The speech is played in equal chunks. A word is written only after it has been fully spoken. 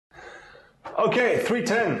Okay,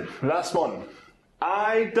 310, last one.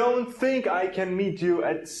 I don't think I can meet you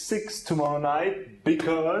at 6 tomorrow night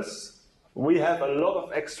because we have a lot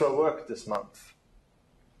of extra work this month.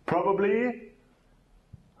 Probably,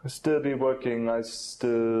 I still be working, I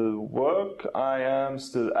still work, I am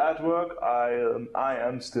still at work, I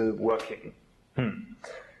am still working.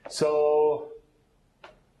 So,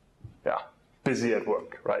 yeah, busy at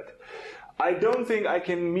work, right? I don't think I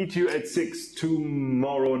can meet you at 6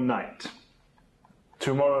 tomorrow night.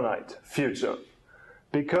 Tomorrow night, future.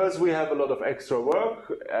 Because we have a lot of extra work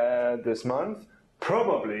this month,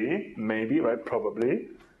 probably, maybe, right, probably,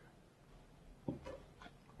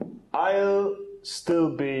 I'll still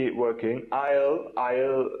be working.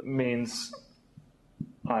 I'll means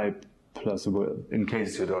I plus will, in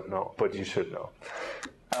case you don't know, but you should know.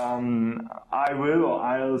 I will or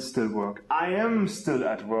I'll still work. I am still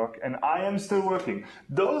at work and I am still working.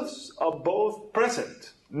 Those are both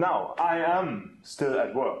present. Now, I am still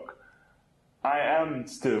at work. I am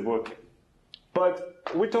still working. But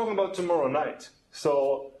we're talking about tomorrow night.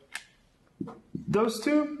 So, those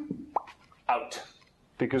two, out.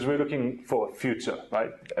 Because we're looking for future,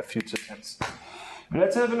 right? A future tense.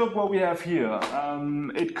 Let's have a look what we have here.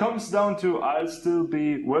 It comes down to I'll still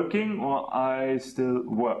be working or I still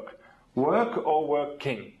work. Work or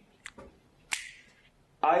working?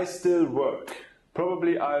 I still work.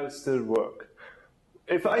 Probably I'll still work.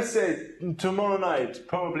 If I say tomorrow night,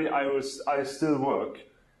 probably I still work,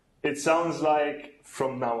 it sounds like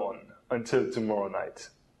from now on until tomorrow night,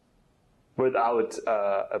 without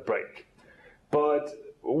a break. But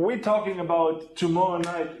we're talking about tomorrow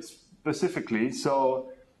night specifically,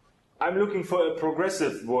 so I'm looking for a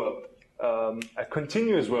progressive verb, a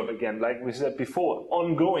continuous verb again, like we said before,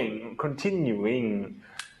 ongoing, continuing.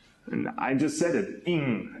 I just said it,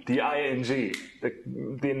 ing, the ing,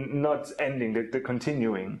 the not ending, the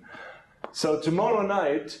continuing. So tomorrow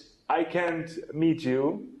night, I can't meet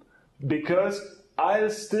you because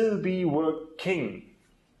I'll still be working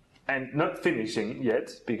and not finishing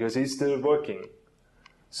yet because he's still working.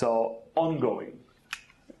 So ongoing.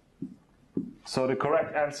 So the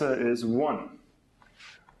correct answer is 1.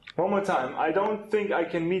 One more time. I don't think I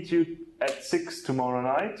can meet you at 6 tomorrow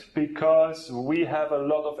night because we have a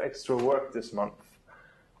lot of extra work this month.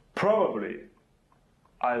 Probably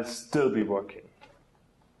I'll still be working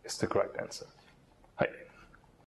is the correct answer. Hi.